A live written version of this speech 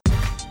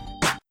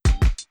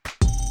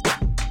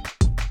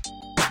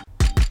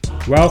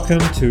Welcome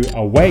to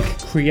Awake,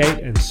 Create,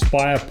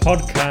 Inspire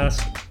podcast.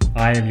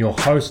 I am your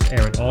host,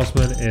 Aaron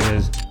Osman. It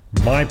is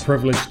my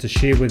privilege to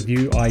share with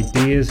you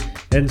ideas,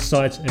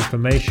 insights,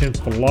 information,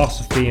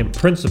 philosophy, and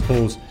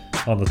principles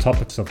on the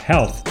topics of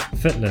health,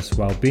 fitness,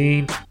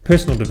 well-being,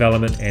 personal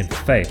development, and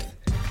faith,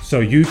 so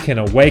you can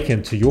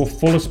awaken to your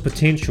fullest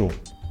potential,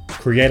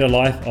 create a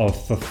life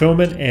of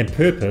fulfillment and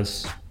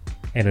purpose,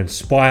 and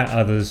inspire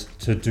others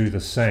to do the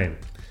same.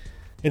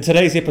 In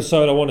today's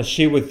episode, I want to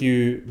share with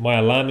you my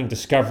alarming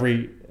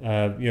discovery.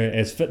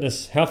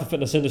 As health and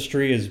fitness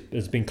industry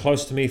has been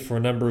close to me for a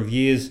number of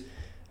years.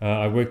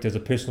 I worked as a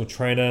personal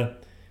trainer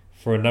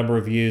for a number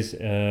of years,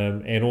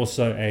 and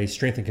also a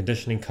strength and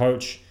conditioning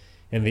coach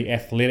in the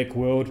athletic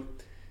world.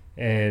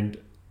 And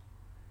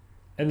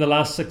in the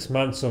last 6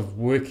 months of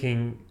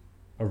running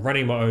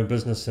my own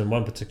business in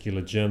one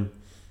particular gym,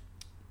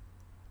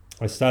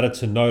 I started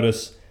to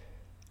notice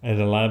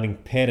an alarming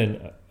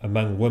pattern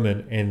among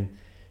women, and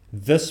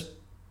this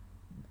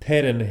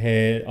pattern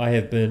I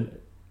have been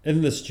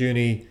in this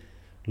journey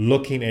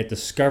looking at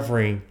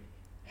discovering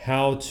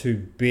how to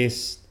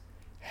best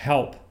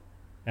help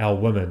our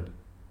women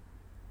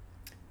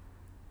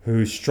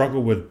who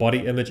struggle with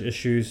body image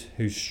issues,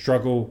 who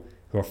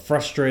are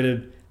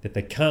frustrated that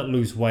they can't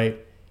lose weight,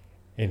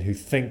 and who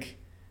think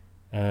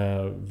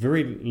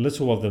very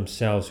little of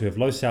themselves, who have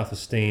low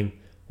self-esteem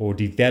or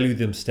devalue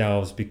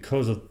themselves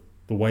because of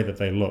the way that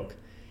they look.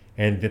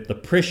 And that the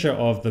pressure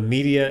of the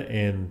media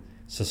and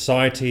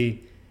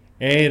society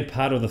and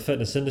part of the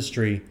fitness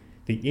industry,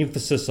 the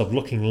emphasis of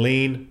looking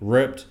lean,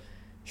 ripped,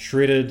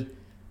 shredded,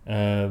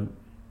 that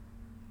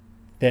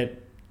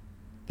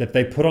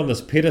they put on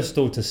this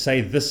pedestal to say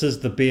this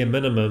is the bare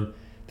minimum,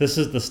 this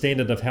is the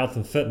standard of health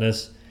and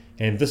fitness,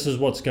 and this is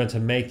what's going to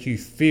make you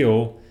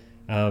feel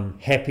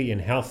happy and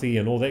healthy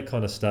and all that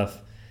kind of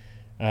stuff.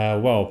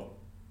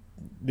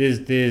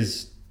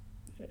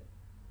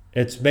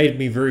 It's made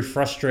me very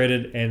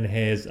frustrated and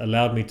has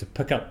allowed me to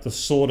pick up the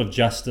sword of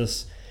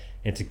justice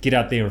and to get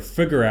out there and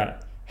figure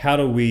out how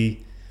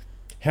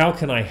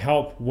can I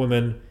help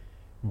women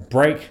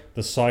break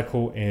the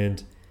cycle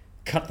and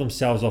cut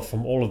themselves off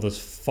from all of this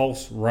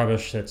false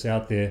rubbish that's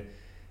out there,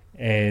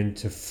 and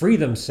to free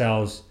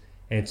themselves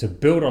and to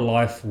build a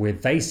life where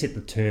they set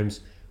the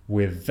terms,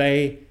 where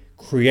they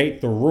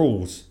create the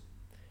rules,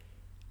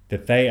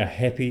 that they are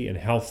happy and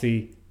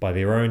healthy by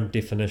their own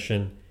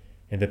definition,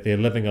 and that they're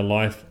living a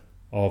life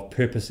of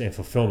purpose and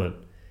fulfillment.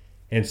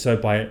 And so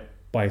by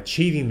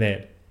achieving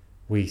that,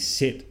 we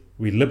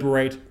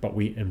liberate, but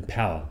we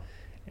empower.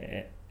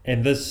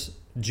 And this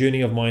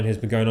journey of mine has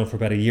been going on for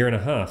about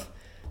 1.5 years,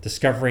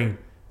 discovering,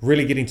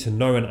 really getting to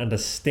know and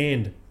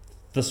understand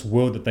this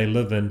world that they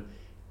live in,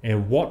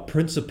 and what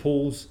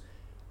principles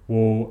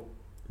will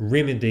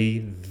remedy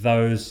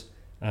those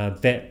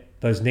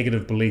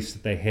negative beliefs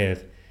that they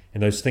have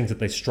and those things that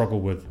they struggle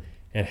with,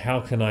 and how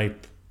can I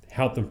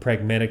help them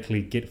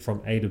pragmatically get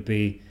from A to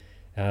B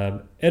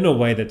in a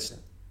way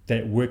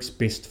that works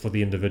best for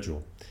the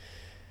individual.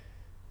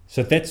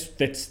 So that's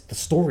the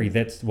story.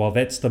 That's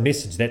the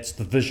message. That's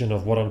the vision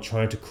of what I'm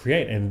trying to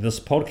create. And this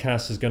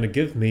podcast is going to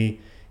give me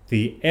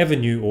the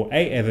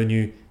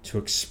avenue to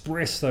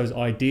express those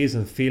ideas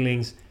and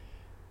feelings,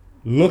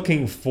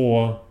 looking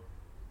for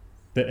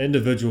the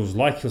individuals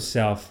like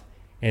yourself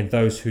and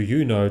those who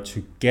you know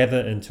to gather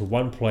into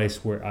one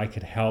place where I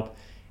could help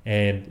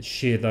and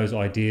share those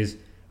ideas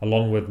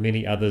along with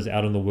many others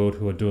out in the world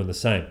who are doing the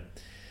same.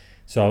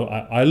 So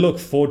I look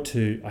forward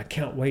to, I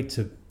can't wait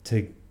to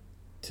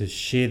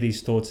share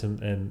these thoughts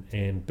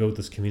and build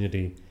this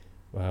community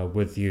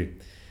with you.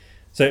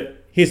 So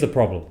here's the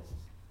problem.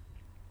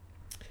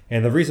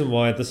 And the reason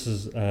why this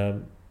is,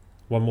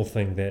 one more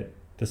thing that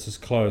this is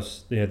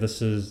close,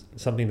 this is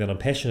something that I'm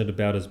passionate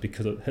about, is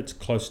because it hits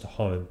close to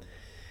home.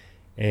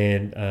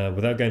 And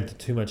without going into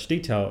too much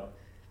detail,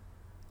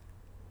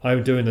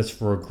 I'm doing this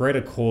for a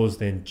greater cause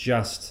than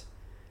just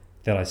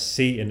that I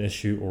see an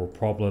issue or a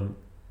problem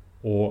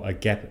or a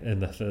gap in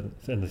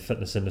the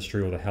fitness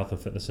industry or the health and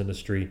fitness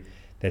industry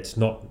that's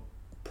not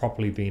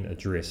properly being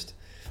addressed.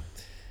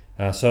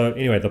 So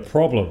anyway, the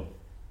problem.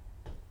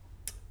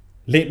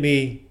 Let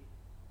me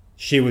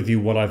share with you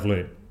what I've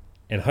learned,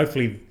 and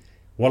hopefully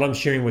what I'm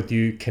sharing with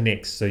you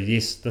connects. So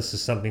yes, this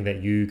is something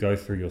that you go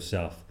through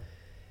yourself.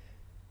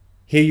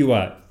 Here you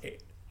are,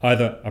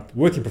 either a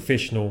working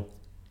professional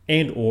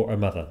and or a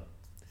mother.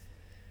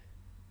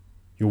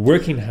 You're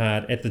working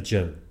hard at the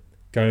gym,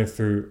 going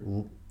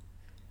through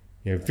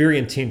very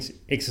intense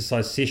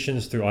exercise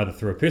sessions through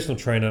a personal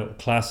trainer,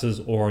 classes,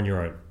 or on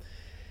your own.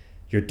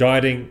 You're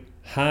dieting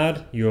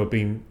hard. You're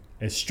being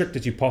as strict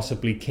as you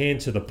possibly can,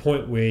 to the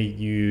point where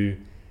you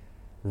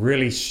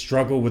really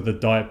struggle with the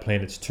diet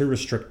plan. It's too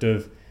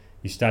restrictive.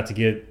 You start to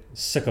get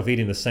sick of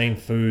eating the same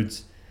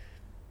foods,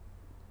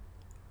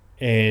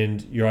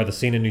 and you're either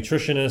seeing a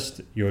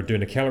nutritionist, you're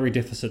doing a calorie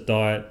deficit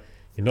diet,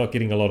 you're not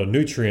getting a lot of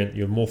nutrient,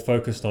 you're more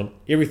focused on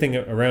everything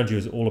around you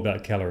is all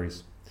about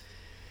calories.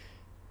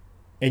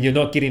 And you're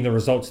not getting the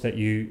results that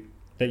you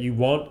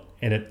want,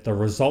 and the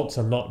results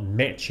are not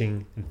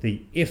matching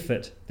the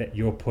effort that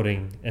you're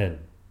putting in.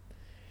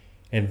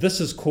 And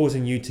this is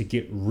causing you to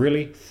get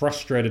really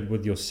frustrated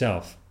with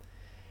yourself.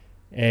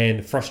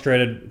 And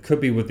frustrated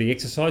could be with the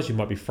exercise, you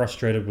might be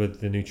frustrated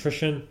with the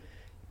nutrition,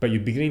 but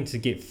you're beginning to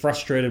get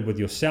frustrated with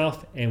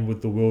yourself and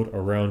with the world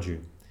around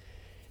you.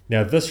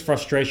 Now, this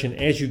frustration,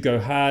 as you go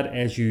hard,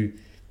 as you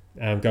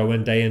go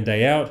in,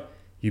 day out,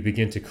 you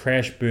begin to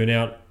crash, burn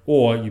out,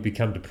 or you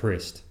become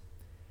depressed.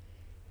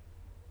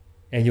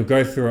 And you'll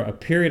go through a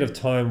period of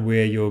time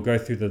where you'll go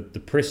through the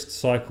depressed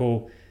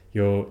cycle,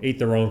 you'll eat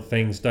the wrong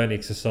things, don't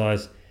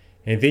exercise,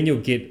 and then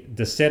you'll get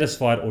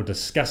dissatisfied or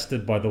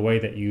disgusted by the way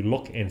that you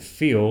look and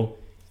feel,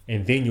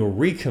 and then you'll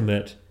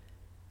recommit,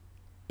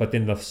 but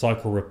then the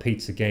cycle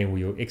repeats again where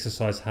you'll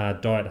exercise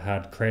hard, diet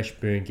hard, crash,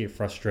 burn, get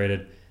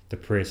frustrated,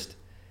 depressed,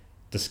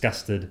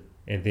 disgusted,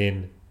 and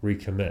then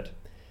recommit.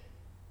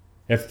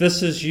 If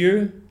this is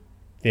you,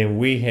 then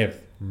we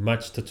have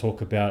much to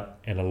talk about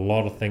and a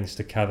lot of things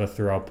to cover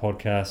through our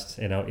podcasts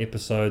and our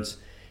episodes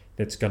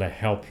that's going to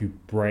help you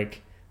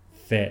break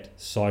that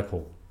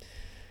cycle.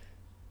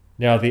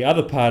 Now, the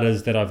other part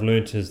is that I've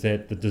learned is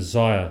that the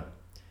desire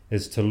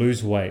is to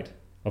lose weight,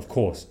 of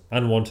course,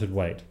 unwanted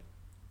weight.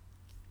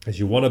 As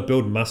you want to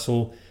build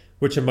muscle,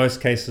 which in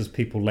most cases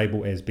people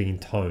label as being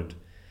toned.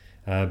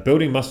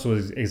 Building muscle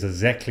is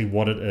exactly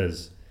what it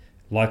is,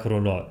 like it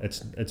or not.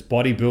 It's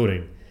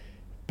bodybuilding.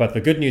 But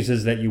the good news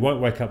is that you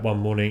won't wake up one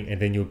morning and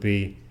then you'll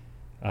be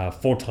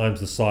 4 times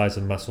the size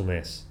of muscle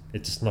mass.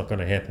 It's just not going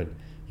to happen.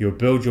 You'll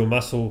build your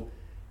muscle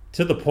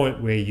to the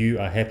point where you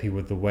are happy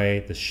with the way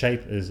the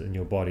shape is in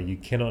your body. You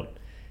cannot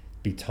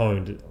be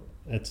toned.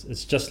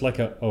 It's just like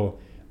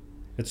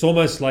it's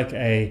almost like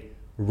a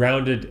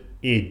rounded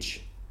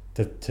edge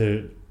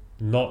to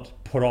not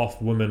put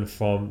off women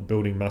from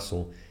building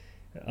muscle.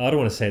 I don't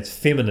want to say it's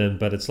feminine,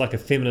 but it's like a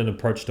feminine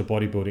approach to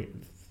bodybuilding.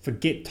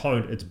 Forget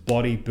toned, it's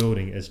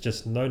bodybuilding. It's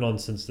just no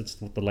nonsense.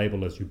 That's what the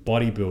label is. You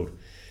bodybuild.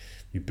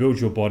 You build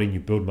your body and you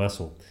build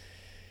muscle.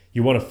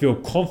 You want to feel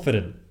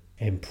confident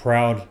and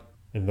proud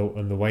in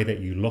the way that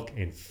you look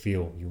and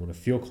feel. You want to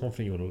feel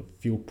confident. You want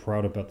to feel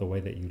proud about the way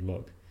that you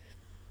look.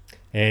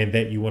 And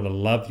that you want to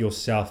love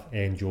yourself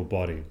and your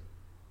body.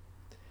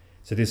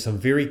 So there's some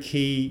very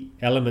key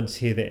elements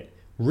here that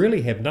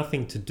really have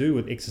nothing to do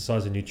with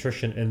exercise and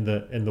nutrition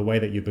in the way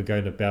that you've been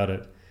going about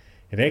it.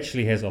 It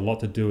actually has a lot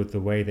to do with the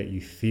way that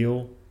you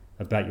feel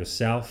about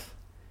yourself,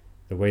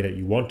 the way that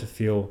you want to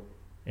feel,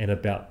 and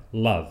about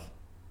love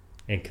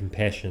and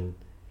compassion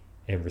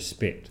and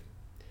respect.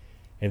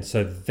 And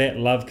so that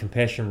love,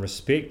 compassion,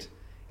 respect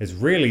is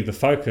really the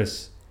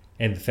focus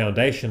and the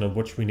foundation of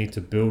which we need to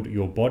build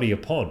your body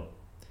upon.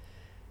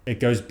 It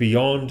goes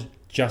beyond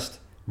just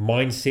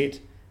mindset.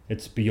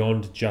 It's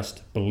beyond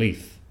just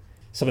belief.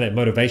 Some of that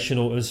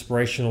motivational,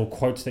 inspirational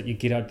quotes that you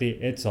get out there,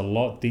 it's a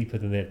lot deeper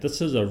than that.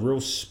 This is a real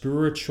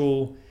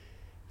spiritual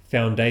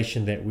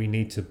foundation that we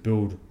need to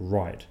build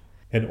right.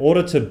 In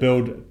order to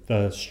build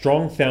the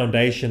strong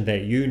foundation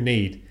that you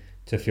need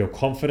to feel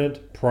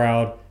confident,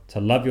 proud, to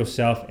love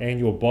yourself and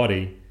your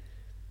body,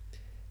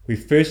 we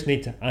first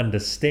need to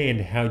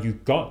understand how you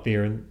got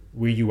there and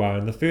where you are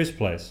in the first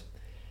place.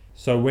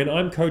 So when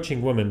I'm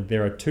coaching women,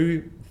 there are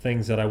 2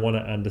 things that I want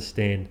to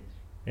understand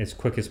as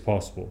quick as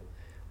possible.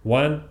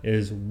 One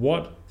is,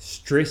 what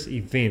stress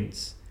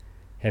events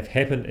have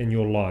happened in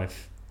your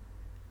life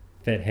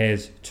that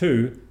has,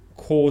 2,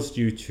 caused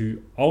you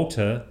to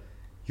alter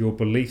your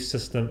belief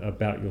system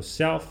about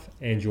yourself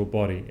and your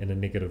body in a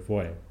negative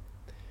way.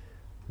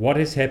 What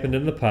has happened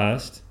in the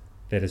past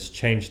that has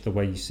changed the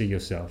way you see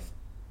yourself?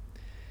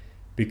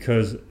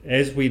 Because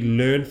as we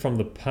learn from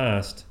the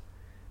past,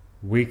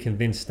 we can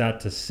then start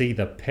to see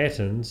the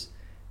patterns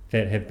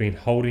that have been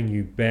holding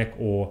you back,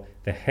 or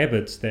the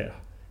habits that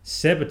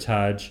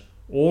sabotage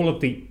all of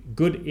the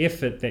good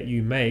effort that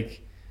you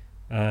make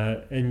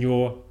in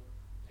your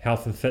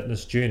health and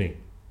fitness journey.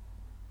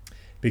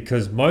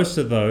 Because most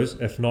of those,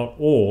 if not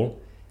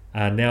all,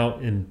 are now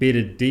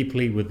embedded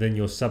deeply within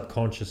your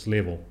subconscious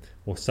level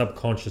or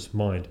subconscious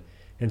mind.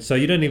 And so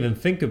you don't even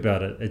think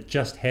about it, it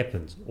just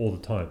happens all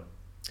the time.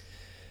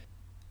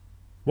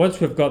 Once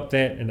we've got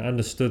that and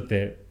understood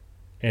that,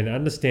 and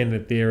understand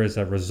that there is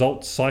a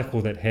result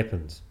cycle that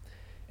happens,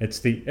 it's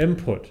the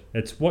input,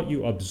 it's what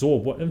you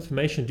absorb. What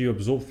information do you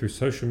absorb through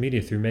social media,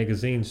 through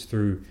magazines,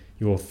 through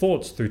your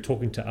thoughts, through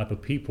talking to other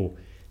people,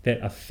 that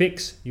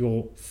affects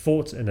your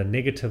thoughts in a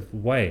negative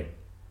way?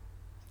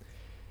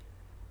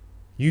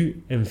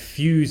 You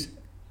infuse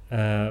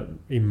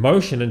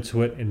emotion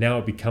into it, and now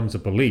it becomes a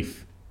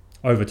belief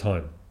over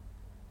time.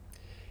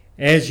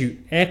 As you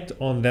act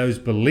on those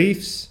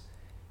beliefs,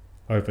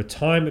 over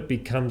time it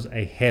becomes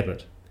a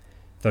habit.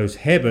 Those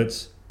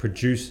habits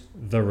produce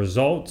the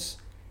results,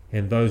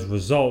 and those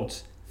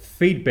results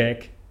feed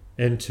back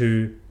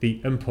into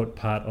the input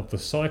part of the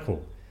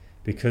cycle,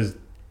 because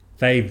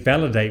they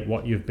validate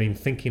what you've been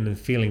thinking and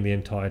feeling the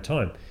entire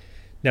time.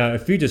 Now,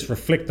 if you just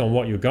reflect on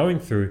what you're going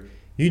through,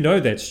 you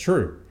know that's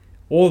true.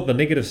 All of the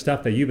negative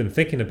stuff that you've been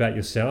thinking about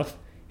yourself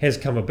has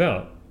come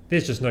about.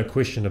 There's just no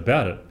question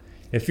about it.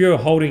 If you're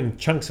holding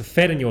chunks of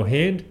fat in your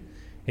hand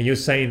and you're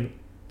saying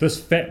this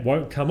fat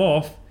won't come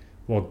off,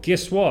 Well,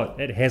 guess what?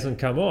 It hasn't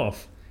come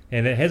off.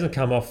 And it hasn't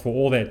come off for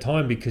all that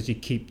time because you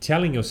keep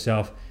telling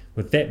yourself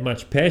with that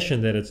much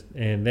passion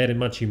and that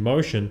much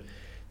emotion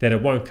that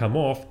it won't come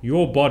off.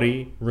 Your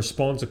body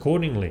responds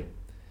accordingly.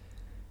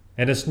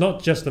 And it's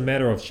not just a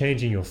matter of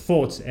changing your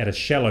thoughts at a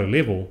shallow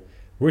level.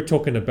 We're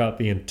talking about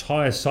the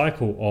entire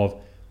cycle of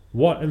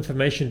what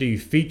information do you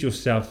feed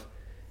yourself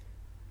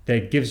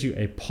that gives you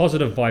a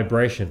positive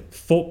vibration,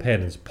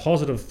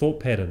 positive thought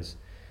patterns,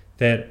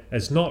 that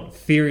is not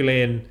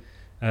fairyland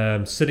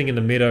sitting in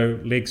the meadow,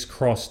 legs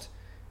crossed,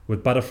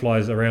 with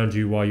butterflies around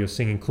you while you're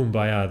singing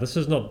Kumbaya. This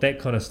is not that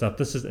kind of stuff.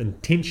 This is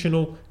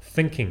intentional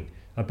thinking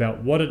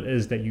about what it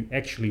is that you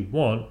actually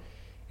want,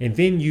 and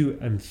then you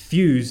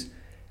infuse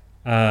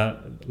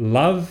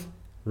love,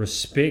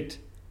 respect,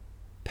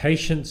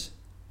 patience,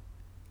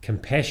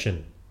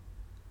 compassion,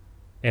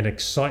 and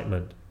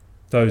excitement,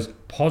 those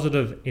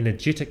positive,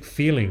 energetic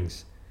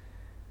feelings,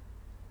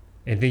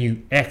 and then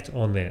you act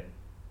on that.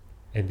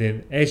 And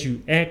then as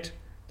you act,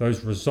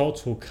 those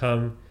results will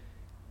come,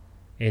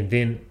 and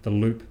then the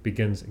loop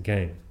begins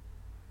again.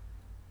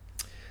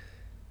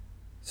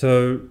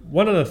 So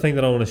one other thing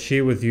that I want to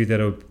share with you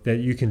that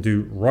you can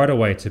do right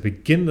away to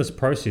begin this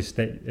process,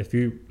 that if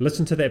you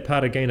listen to that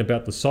part again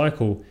about the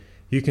cycle,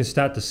 you can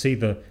start to see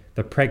the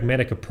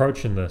pragmatic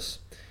approach in this.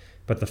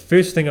 But the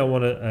first thing I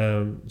want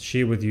to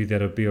share with you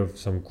that'll be of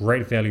some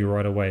great value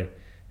right away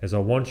is I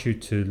want you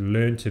to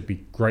learn to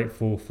be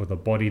grateful for the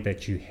body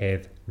that you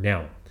have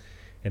now.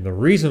 And the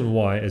reason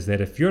why is that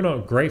if you're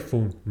not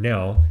grateful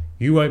now,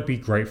 you won't be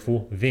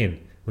grateful then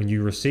when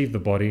you receive the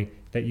body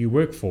that you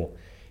work for.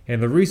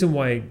 And the reason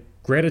why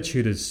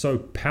gratitude is so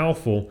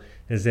powerful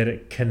is that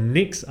it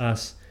connects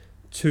us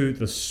to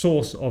the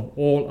source of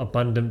all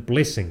abundant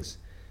blessings.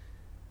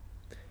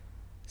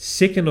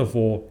 Second of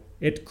all,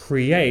 it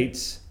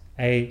creates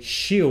a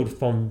shield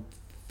from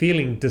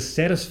feeling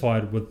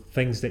dissatisfied with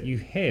things that you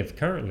have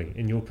currently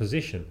in your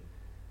possession.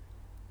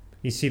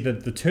 You see,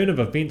 that the turn of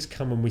events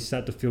come when we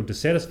start to feel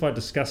dissatisfied,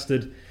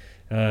 disgusted,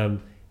 and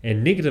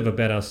negative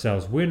about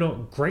ourselves. We're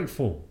not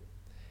grateful.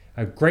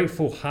 A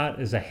grateful heart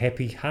is a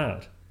happy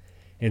heart.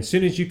 And as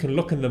soon as you can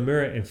look in the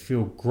mirror and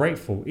feel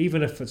grateful,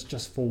 even if it's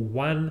just for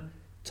one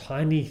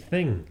tiny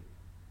thing,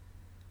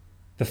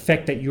 the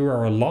fact that you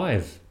are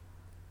alive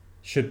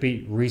should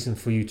be reason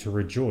for you to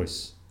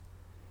rejoice.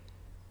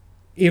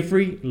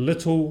 Every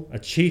little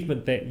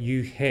achievement that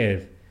you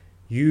have,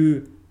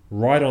 you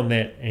write on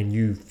that and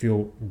you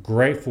feel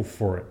grateful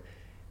for it.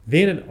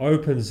 Then it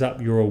opens up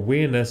your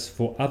awareness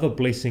for other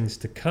blessings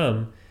to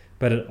come,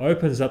 but it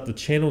opens up the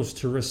channels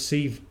to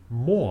receive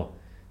more,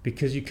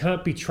 because you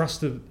can't be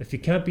trusted. If you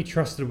can't be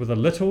trusted with a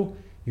little,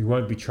 you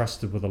won't be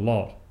trusted with a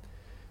lot.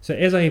 So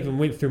as I even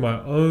went through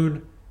my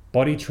own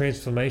body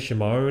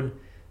transformation,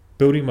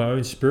 building my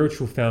own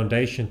spiritual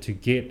foundation to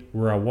get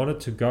where I wanted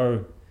to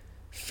go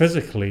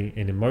physically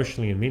and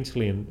emotionally and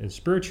mentally and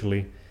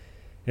spiritually,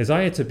 as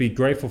I had to be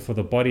grateful for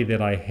the body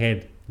that I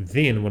had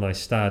then when I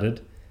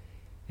started,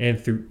 and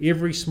through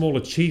every small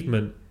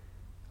achievement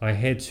I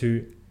had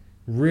to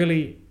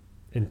really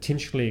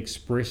intentionally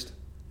express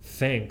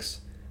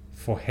thanks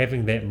for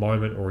having that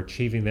moment or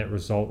achieving that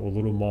result or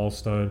little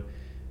milestone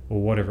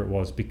or whatever it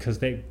was, because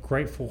that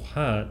grateful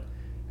heart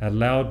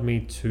allowed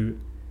me to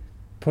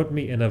put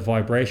me in a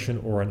vibration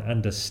or an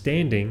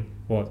understanding,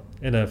 or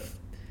in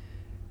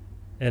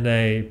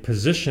a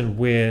position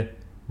where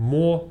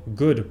more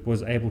good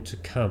was able to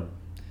come.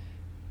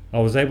 I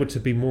was able to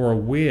be more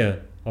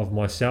aware of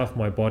myself,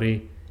 my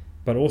body,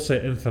 but also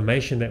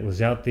information that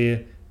was out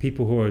there,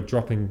 people who are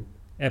dropping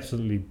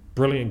absolutely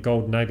brilliant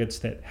gold nuggets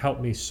that help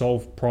me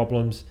solve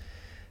problems.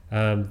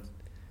 And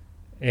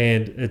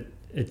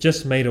it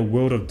just made a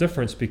world of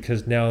difference,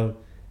 because now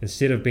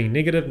instead of being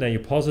negative, now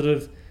you're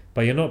positive,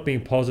 but you're not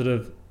being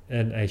positive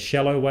in a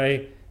shallow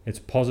way. It's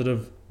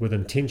positive with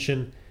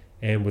intention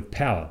and with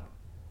power.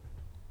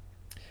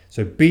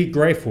 So be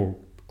grateful.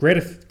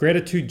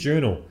 Gratitude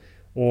journal,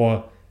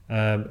 or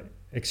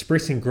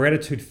expressing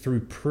gratitude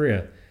through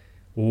prayer,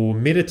 or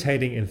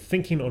meditating and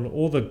thinking on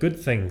all the good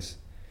things.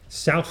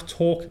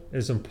 Self-talk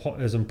is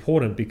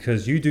important,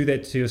 because you do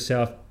that to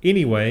yourself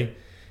anyway.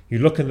 You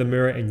look in the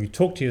mirror and you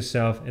talk to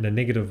yourself in a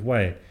negative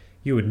way.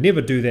 You would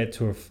never do that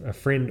to a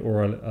friend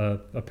or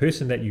a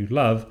person that you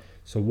love.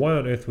 So why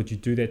on earth would you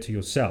do that to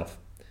yourself?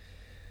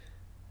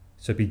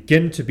 So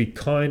begin to be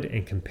kind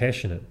and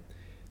compassionate.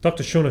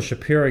 Dr. Shauna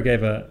Shapiro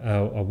gave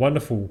a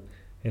wonderful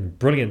and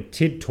brilliant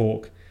TED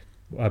talk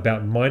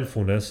about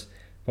mindfulness.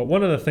 But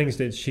one of the things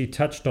that she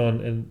touched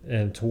on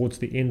and towards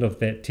the end of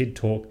that TED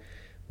talk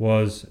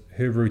was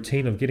her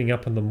routine of getting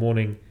up in the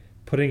morning,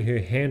 putting her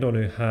hand on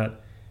her heart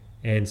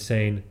and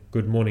saying,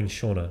 "Good morning,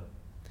 Shauna,"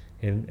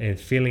 and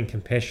feeling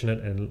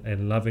compassionate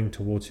and loving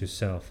towards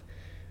herself,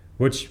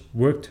 which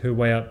worked her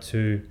way up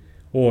to,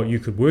 or you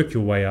could work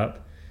your way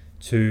up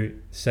to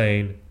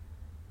saying,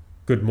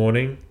 "Good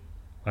morning,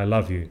 I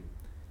love you,"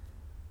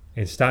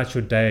 and start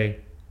your day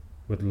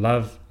with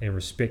love and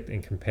respect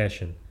and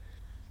compassion.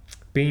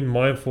 Being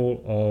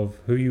mindful of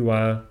who you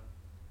are,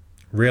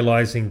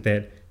 realizing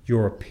that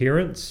your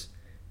appearance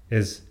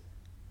is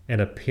an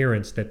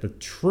appearance, that the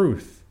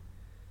truth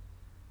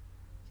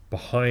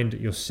behind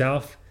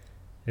yourself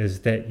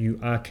is that you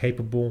are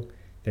capable,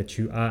 that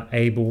you are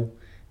able,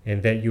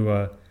 and that you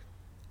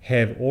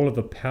have all of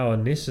the power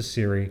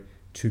necessary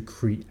to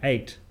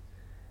create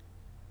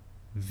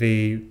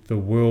the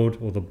world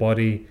or the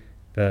body,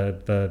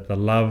 the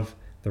love,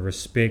 the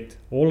respect,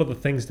 all of the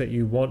things that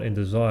you want and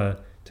desire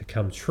to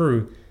come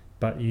true.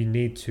 But you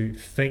need to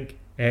think,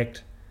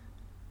 act,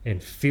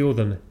 and feel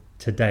them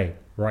today,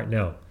 right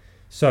now.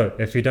 So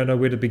if you don't know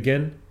where to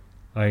begin,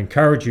 I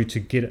encourage you to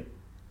get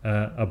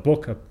a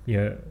book,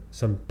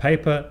 some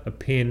paper, a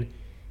pen,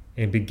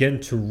 and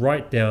begin to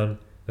write down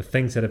the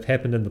things that have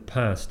happened in the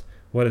past,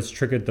 what has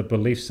triggered the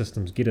belief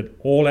systems. Get it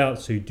all out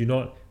so you do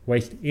not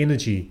waste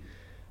energy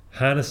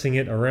harnessing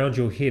it around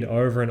your head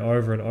over and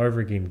over and over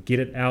again. Get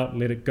it out,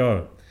 let it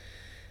go.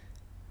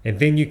 And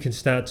then you can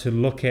start to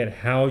look at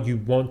how you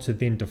want to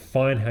then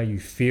define how you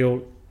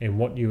feel and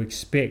what you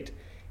expect.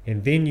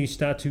 And then you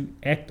start to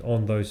act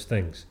on those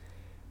things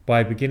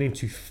by beginning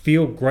to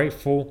feel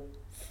grateful,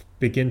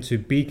 begin to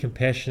be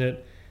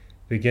compassionate,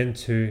 begin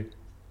to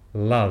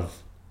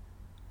love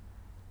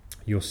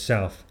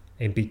yourself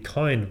and be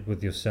kind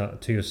with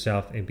yourself, to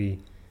yourself, and be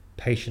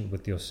patient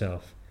with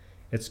yourself.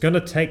 It's going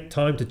to take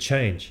time to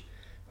change,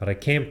 but I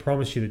can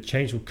promise you that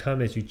change will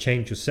come as you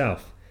change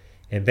yourself,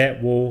 and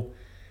that will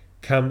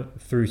come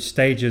through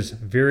stages,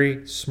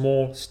 very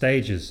small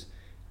stages.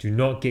 Do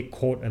not get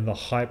caught in the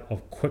hype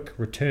of quick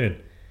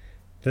return.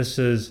 This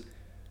is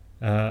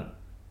a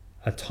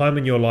time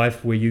in your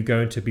life where you're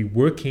going to be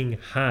working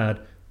hard,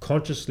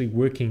 consciously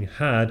working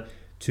hard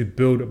to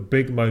build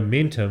big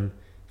momentum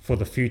for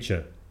the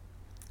future.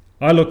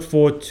 I look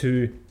forward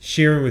to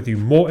sharing with you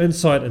more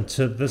insight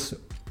into this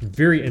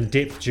very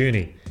in-depth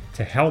journey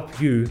to help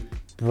you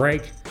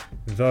break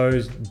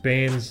those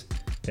bands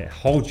that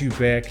hold you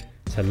back,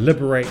 to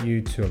liberate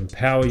you, to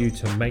empower you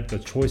to make the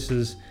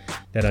choices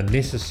that are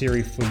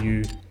necessary for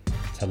you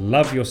to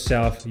love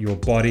yourself, your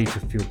body, to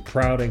feel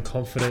proud and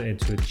confident, and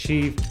to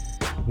achieve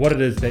what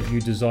it is that you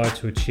desire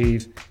to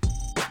achieve.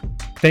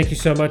 Thank you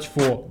so much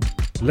for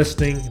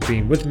listening,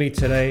 being with me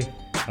today.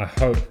 I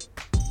hope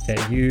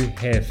that you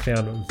have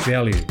found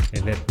value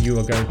and that you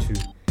are going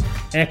to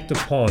act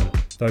upon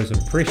those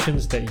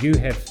impressions that you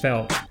have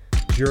felt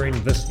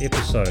during this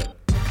episode.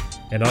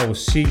 And I will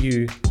see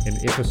you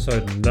in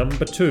episode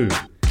number 2.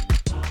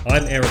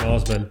 I'm Aaron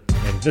Osman,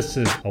 and this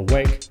is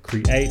Awake,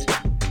 Create,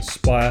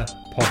 Inspire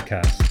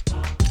podcast.